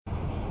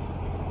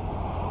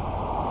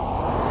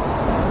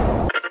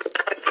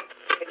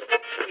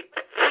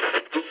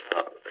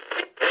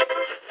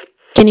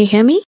Can you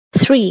hear me?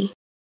 3,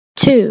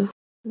 2,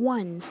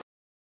 1.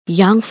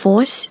 Young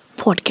Force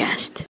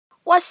Podcast.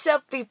 What's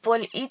up,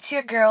 people? It's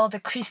your girl, the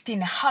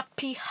Christine.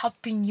 Happy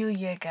New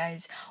Year,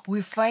 guys.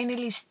 We're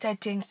finally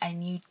starting a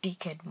new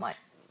decade, man.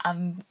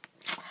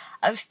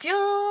 I'm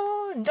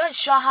still not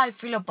sure how I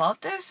feel about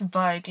this,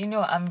 but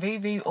I'm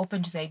very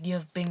open to the idea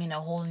of being in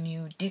a whole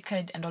new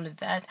decade and all of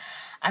that.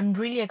 I'm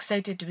really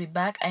excited to be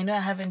back. I know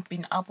I haven't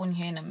been up on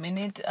here in a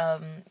minute.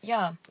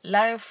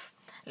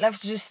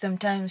 Life just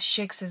sometimes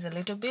shakes us a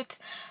little bit,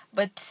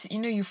 but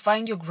you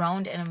find your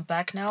ground, and I'm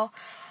back now.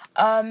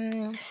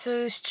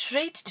 So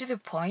straight to the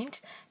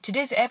point,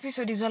 today's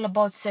episode is all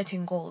about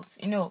setting goals.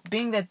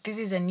 Being that this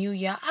is a new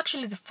year,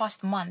 actually the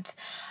first month.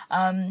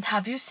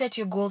 Have you set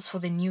your goals for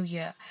the new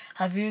year?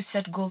 Have you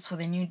set goals for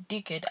the new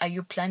decade? Are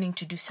you planning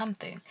to do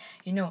something?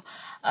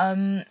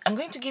 I'm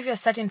going to give you a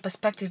certain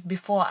perspective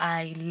before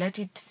I let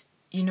it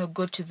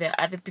go to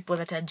the other people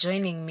that are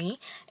joining me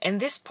in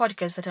this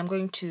podcast that I'm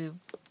going to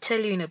tell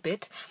you in a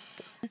bit.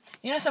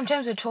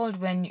 Sometimes we're told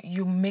when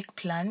you make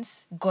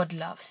plans, God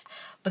laughs.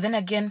 But then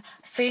again,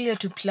 failure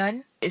to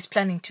plan is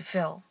planning to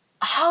fail.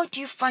 How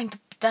do you find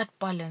that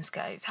balance,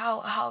 guys?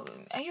 How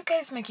are you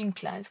guys making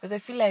plans? Because I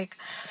feel like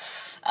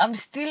I'm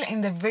still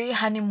in the very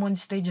honeymoon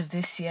stage of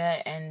this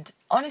year, and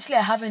honestly,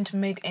 I haven't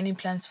made any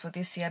plans for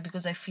this year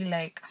because I feel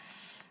like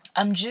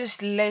I'm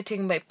just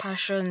letting my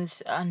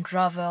passions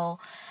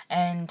unravel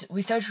and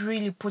without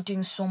really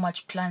putting so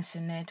much plans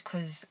in it,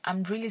 because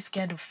I'm really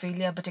scared of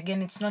failure. But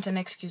again, it's not an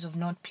excuse of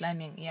not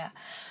planning.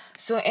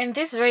 So in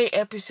this very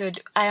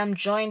episode, I am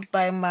joined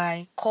by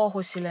my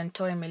co-host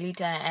Silantoy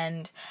Melita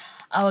and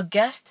our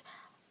guest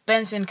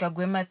Benson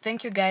Kagwema.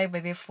 Thank you, guys, by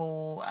the way,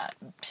 for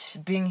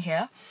being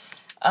here.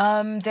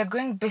 They're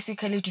going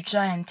basically to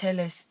try and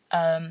tell us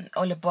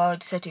all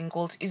about setting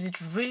goals. Is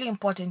it really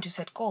important to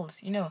set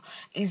goals?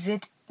 Is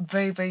it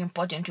very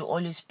important to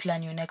always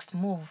plan your next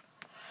move?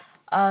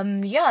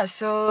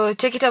 So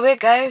take it away,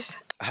 guys.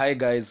 Hi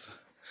guys.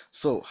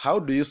 So, how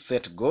do you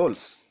set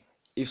goals?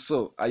 If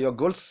so, are your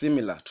goals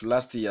similar to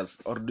last year's,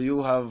 or do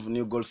you have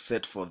new goals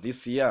set for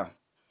this year?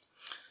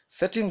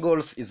 Setting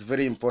goals is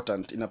very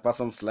important in a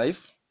person's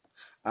life,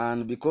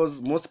 and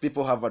because most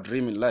people have a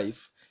dream in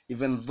life,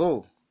 even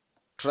though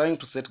trying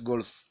to set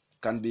goals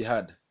can be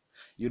hard,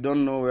 you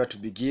don't know where to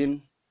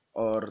begin,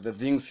 or the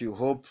things you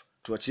hope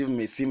to achieve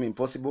may seem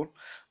impossible,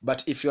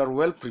 but if you are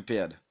well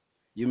prepared,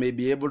 you may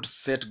be able to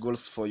set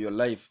goals for your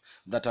life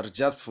that are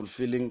just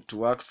fulfilling to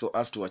work so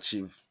as to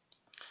achieve.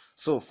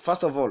 So,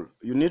 first of all,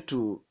 you need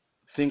to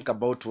think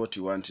about what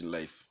you want in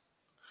life.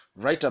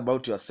 Write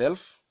about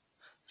yourself,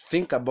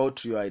 think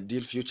about your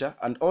ideal future,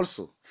 and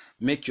also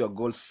make your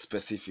goals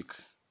specific.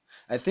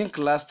 I think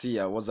last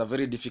year was a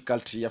very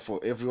difficult year for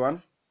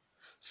everyone.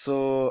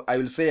 So I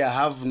will say I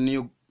have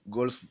new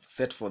goals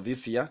set for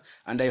this year,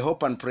 and I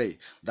hope and pray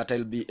that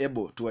I'll be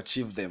able to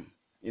achieve them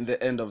in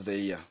the end of the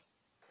year.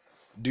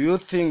 Do you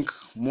think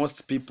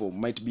most people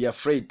might be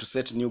afraid to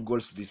set new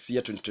goals this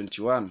year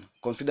 2021,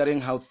 considering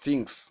how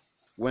things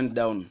went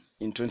down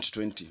in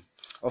 2020?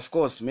 Of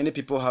course, many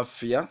people have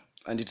fear,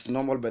 and it's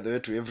normal, by the way,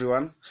 to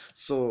everyone.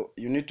 So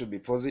you need to be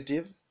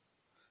positive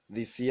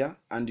this year,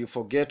 and you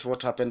forget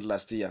what happened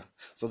last year,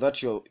 so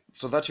that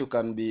you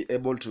can be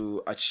able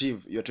to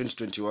achieve your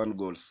 2021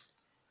 goals.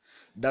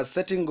 Does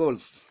setting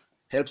goals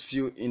helps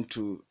you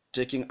into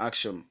taking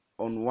action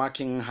on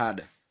working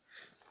hard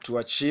to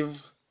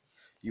achieve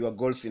your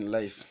goals in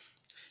life?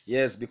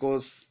 Yes,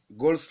 because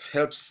goals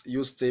helps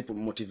you stay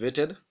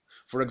motivated.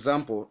 For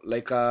example,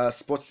 like a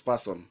sports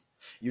person,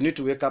 you need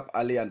to wake up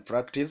early and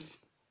practice.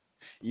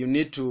 You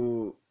need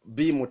to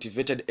be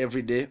motivated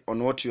every day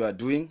on what you are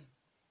doing.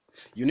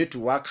 You need to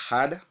work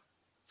hard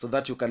so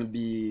that you can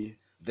be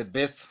the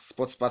best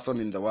sports person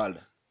in the world.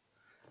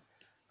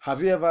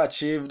 Have you ever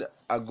achieved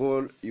a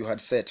goal you had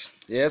set?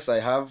 Yes,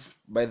 I have.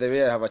 By the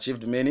way, I have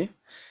achieved many,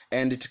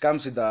 and it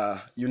comes with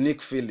a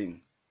unique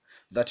feeling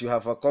that you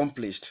have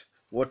accomplished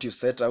what you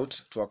set out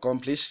to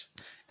accomplish,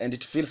 and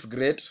it feels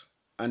great,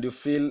 and you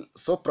feel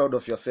so proud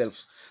of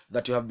yourself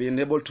that you have been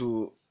able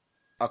to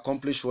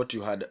accomplish what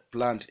you had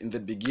planned in the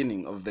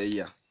beginning of the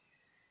year.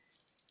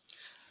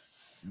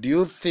 Do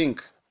you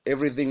think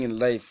everything in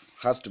life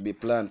has to be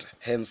planned,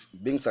 hence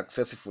being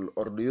successful,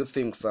 or do you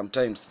think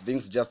sometimes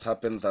things just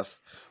happen,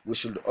 thus we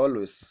should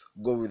always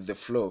go with the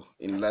flow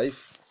in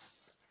life?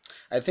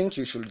 I think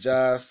you should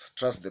just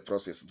trust the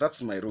process.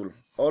 That's my rule.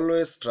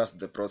 Always trust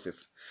the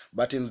process.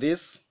 But in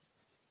this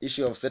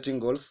issue of setting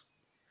goals,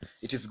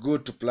 it is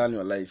good to plan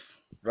your life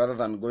rather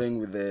than going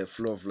with the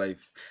flow of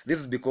life. This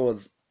is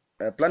because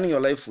planning your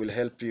life will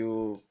help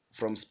you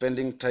from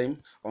spending time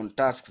on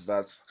tasks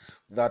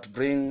that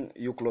bring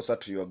you closer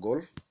to your goal.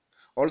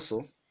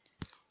 Also,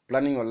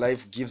 planning your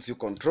life gives you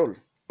control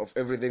of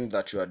everything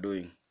that you are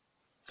doing.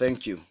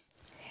 Thank you.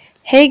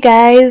 Hey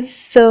guys,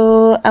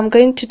 so I'm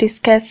going to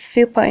discuss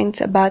few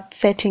points about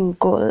setting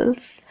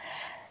goals.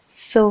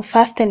 So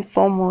first and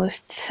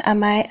foremost,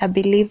 am I a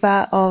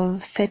believer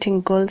of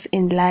setting goals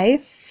in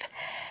life?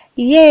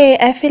 Yeah,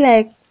 I feel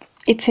like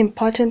it's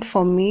important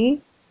for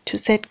me to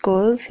set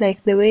goals,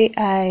 like the way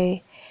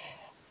I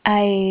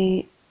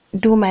I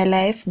do my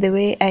life, the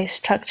way I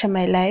structure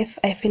my life,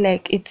 I feel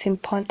like it's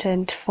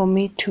important for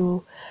me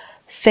to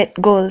set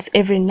goals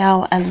every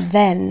now and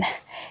then.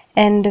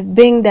 And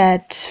being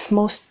that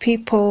most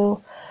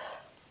people,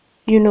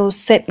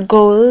 set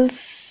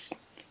goals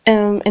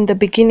in the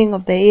beginning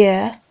of the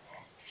year,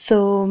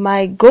 so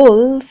my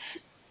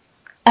goals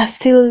are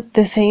still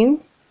the same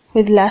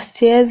with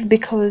last year's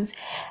because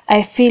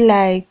I feel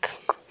like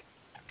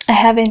I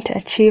haven't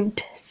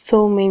achieved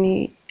so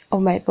many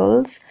of my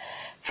goals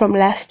from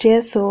last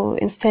year. So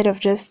instead of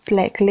just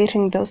like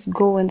letting those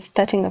go and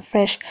starting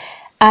afresh,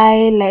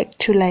 I like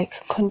to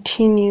like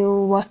continue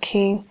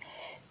working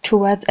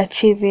towards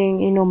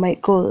achieving, my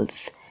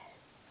goals.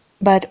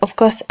 But of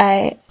course,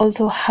 I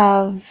also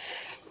have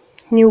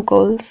new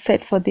goals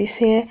set for this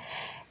year.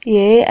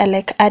 Yeah, I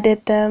like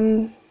added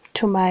them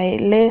to my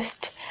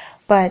list,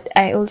 but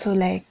I also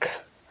like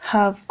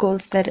have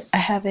goals that I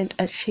haven't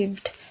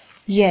achieved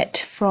yet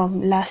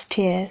from last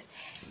year.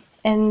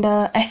 And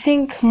I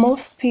think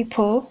most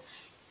people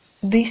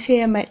this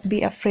year might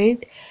be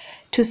afraid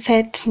to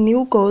set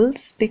new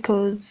goals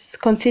because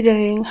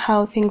considering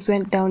how things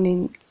went down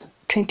in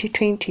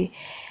 2020.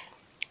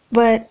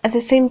 But at the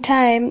same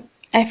time,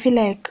 I feel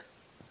like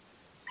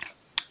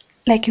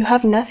you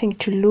have nothing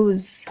to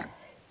lose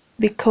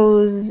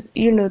because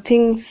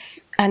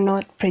things are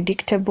not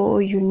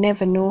predictable. You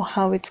never know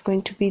how it's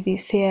going to be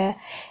this year,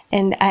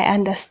 and I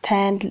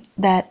understand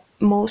that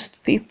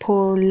most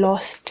people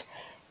lost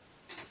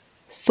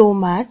so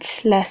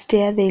much last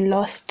year. They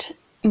lost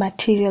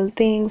material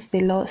things,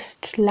 they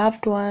lost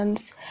loved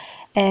ones,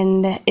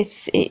 and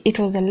it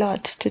was a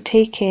lot to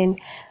take in.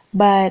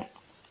 But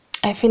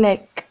I feel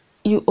like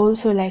you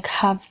also like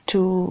have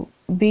to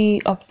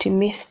be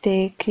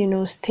optimistic,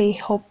 stay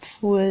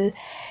hopeful,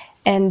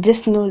 and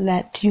just know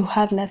that you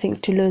have nothing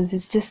to lose.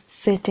 It's just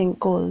setting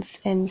goals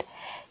and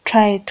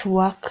try to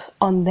work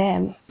on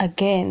them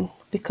again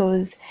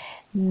because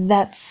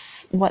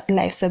that's what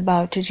life's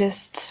about. To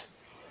just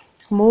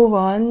move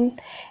on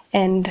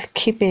and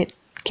keep it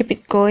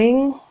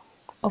going,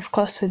 of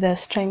course with the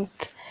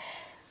strength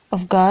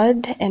of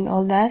God and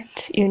all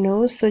that,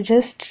 so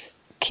just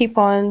keep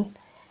on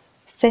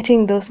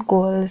setting those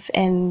goals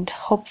and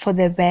hope for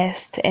the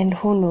best, and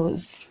who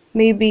knows,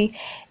 maybe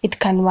it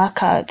can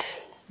work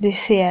out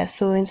this year.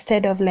 So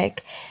instead of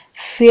like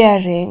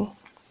fearing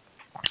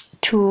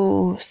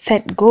to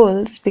set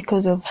goals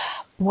because of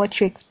what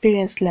you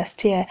experienced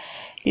last year,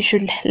 you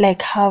should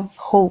like have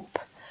hope.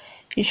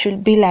 You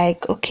should be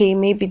like, okay,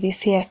 maybe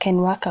this year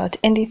can work out,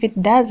 and if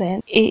it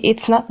doesn't,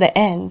 it's not the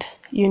end.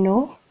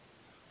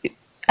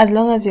 As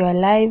long as you're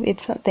alive,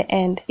 it's not the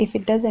end. If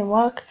it doesn't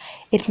work,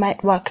 it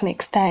might work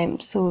next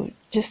time. So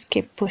just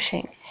keep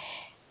pushing.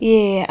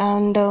 Yeah,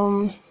 and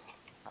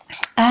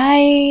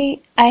I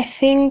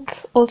think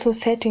also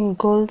setting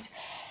goals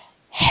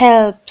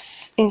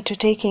helps into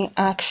taking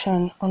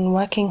action on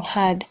working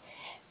hard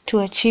to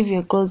achieve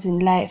your goals in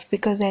life,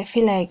 because I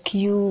feel like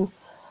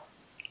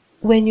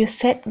when you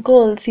set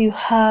goals, you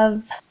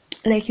have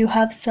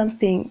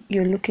something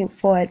you're looking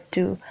forward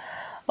to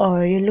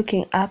or you're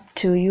looking up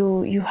to.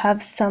 You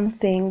have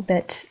something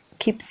that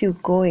keeps you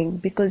going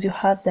because you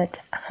have that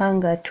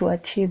hunger to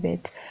achieve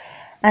it.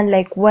 And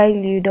like while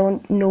you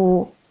don't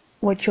know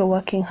what you're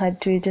working hard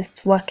to, you're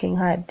just working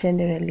hard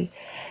generally,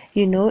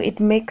 it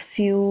makes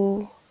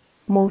you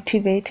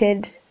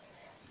motivated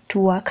to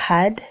work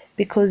hard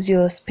because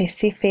you're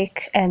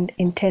specific and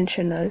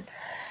intentional.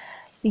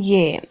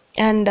 Yeah.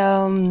 And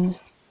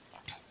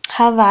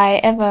have I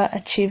ever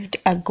achieved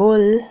a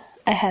goal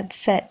I had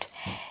set?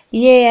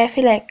 Yeah, I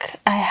feel like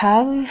I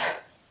have.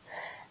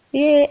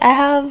 Yeah, I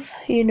have.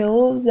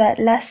 That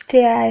last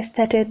year I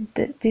started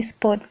this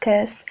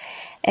podcast,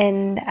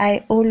 and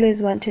I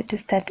always wanted to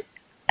start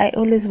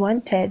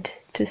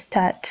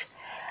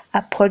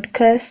a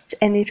podcast,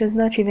 and it was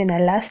not even a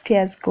last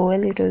year's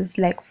goal. It was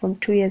like from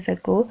 2 years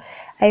ago.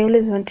 I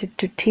always wanted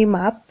to team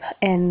up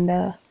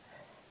and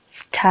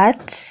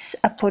start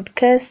a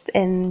podcast,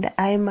 and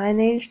I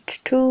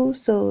managed to.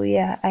 So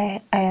yeah,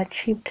 I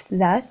achieved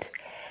that.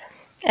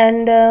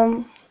 And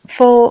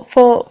for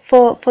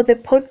the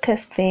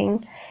podcast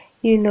thing,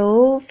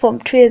 from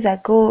 2 years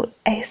ago,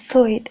 I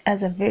saw it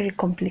as a very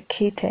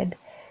complicated,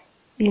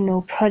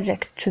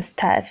 project to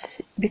start,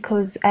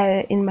 because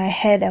in my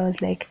head I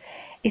was like,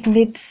 it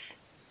needs,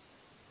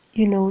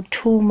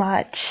 too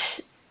much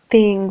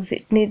things.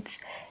 It needs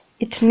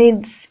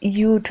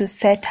you to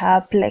set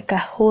up like a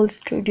whole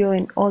studio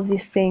and all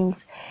these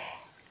things.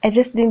 I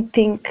just didn't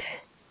think,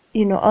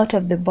 out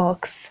of the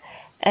box.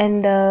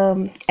 And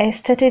I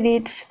started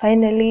it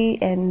finally,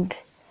 and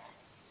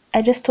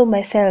I just told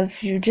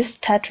myself, you just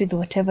start with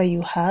whatever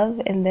you have,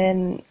 and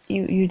then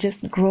you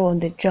just grow on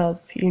the job,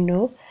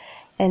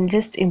 and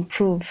just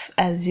improve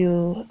as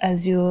you're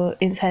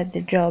inside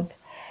the job.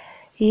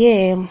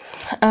 Yeah.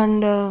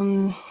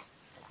 And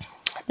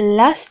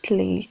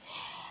lastly,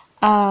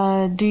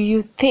 do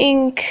you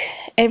think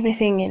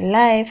everything in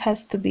life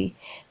has to be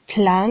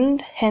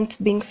planned, hence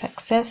being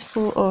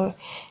successful, or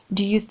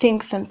do you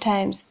think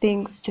sometimes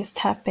things just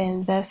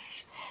happen,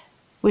 thus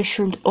we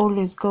should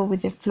always go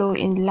with the flow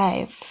in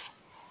life.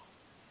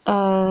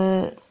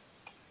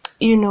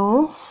 You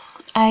know,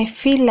 I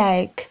feel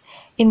like,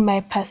 in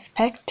my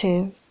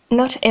perspective,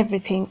 not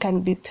everything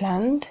can be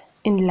planned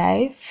in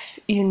life.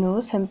 You know,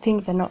 some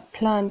things are not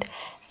planned,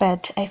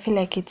 but I feel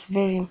like it's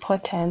very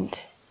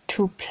important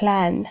to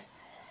plan,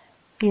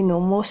 you know,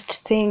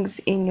 most things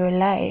in your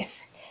life,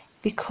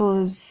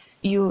 because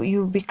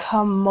you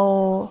become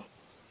more,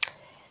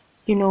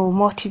 you know,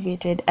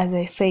 motivated, as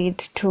I said,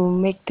 to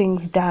make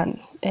things done,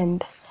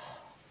 and,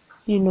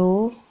 you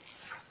know,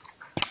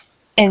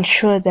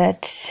 ensure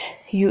that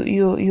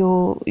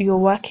you're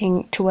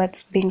working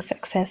towards being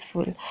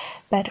successful.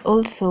 But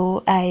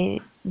also, I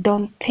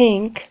don't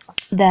think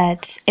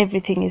that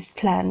everything is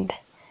planned,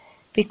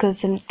 because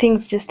some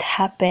things just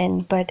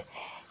happen. But,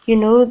 you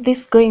know,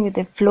 this going with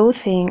the flow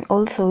thing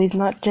also is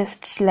not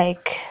just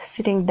like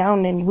sitting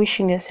down and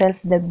wishing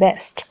yourself the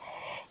best.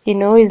 You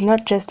know, it's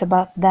not just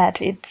about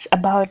that. It's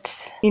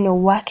about, you know,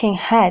 working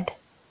hard,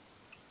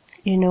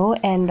 you know,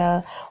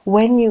 and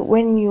when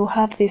you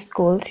have these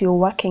goals, you're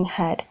working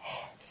hard.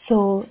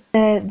 So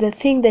the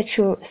thing that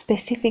you're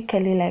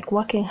specifically like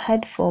working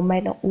hard for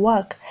might not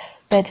work,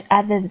 but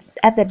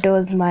other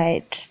doors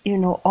might, you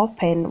know,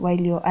 open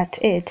while you're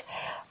at it,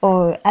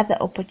 or other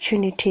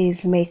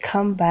opportunities may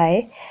come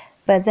by.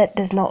 But that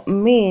does not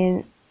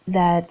mean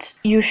that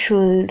you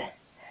should,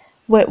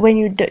 when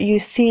you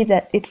see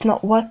that it's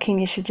not working,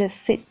 you should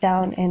just sit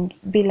down and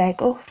be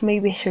like, oh,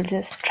 maybe I should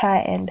just try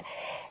and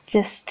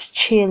just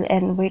chill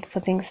and wait for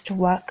things to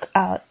work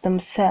out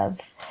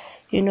themselves,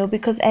 you know,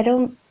 because I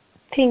don't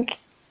think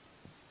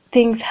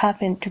things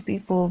happen to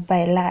people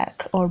by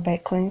luck or by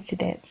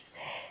coincidence,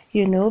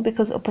 you know,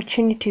 because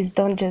opportunities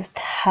don't just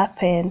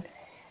happen,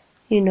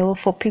 you know,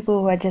 for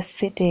people who are just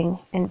sitting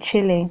and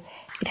chilling.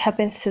 It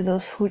happens to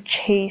those who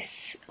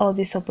chase all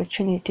these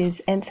opportunities,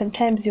 and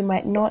sometimes you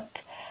might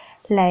not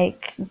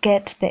like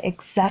get the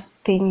exact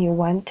thing you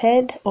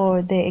wanted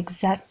or the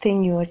exact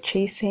thing you were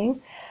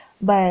chasing,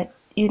 but,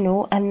 you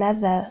know,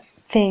 another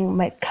thing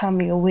might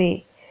come your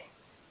way,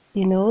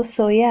 you know.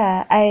 So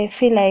yeah, I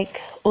feel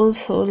like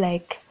also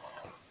like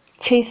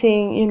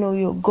chasing, you know,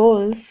 your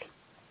goals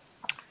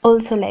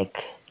also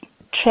like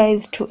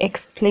tries to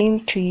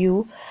explain to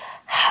you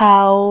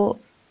how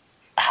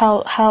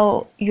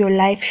how your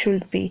life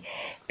should be.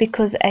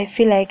 Because I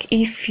feel like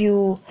if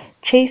you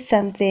chase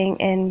something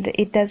and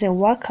it doesn't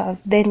work out,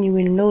 then you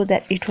will know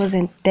that it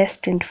wasn't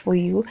destined for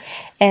you,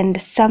 and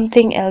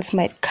something else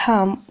might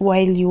come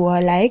while you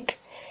were like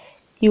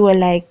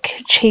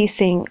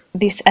chasing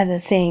this other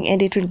thing,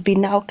 and it will be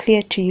now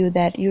clear to you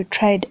that you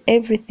tried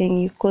everything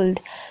you could,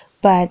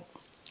 but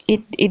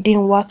it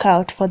didn't work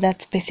out for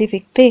that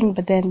specific thing.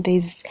 But then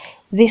there's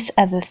this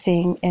other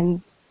thing,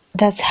 and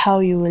that's how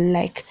you will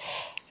like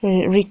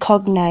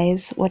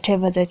recognize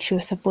whatever that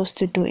you're supposed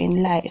to do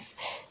in life.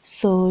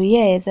 So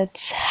yeah,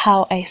 that's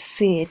how I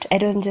see it. I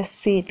don't just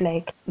see it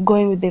like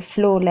going with the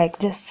flow, like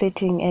just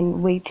sitting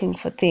and waiting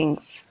for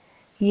things.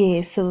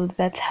 Yeah, so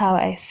that's how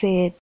I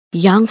see it.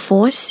 Young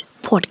Force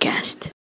Podcast.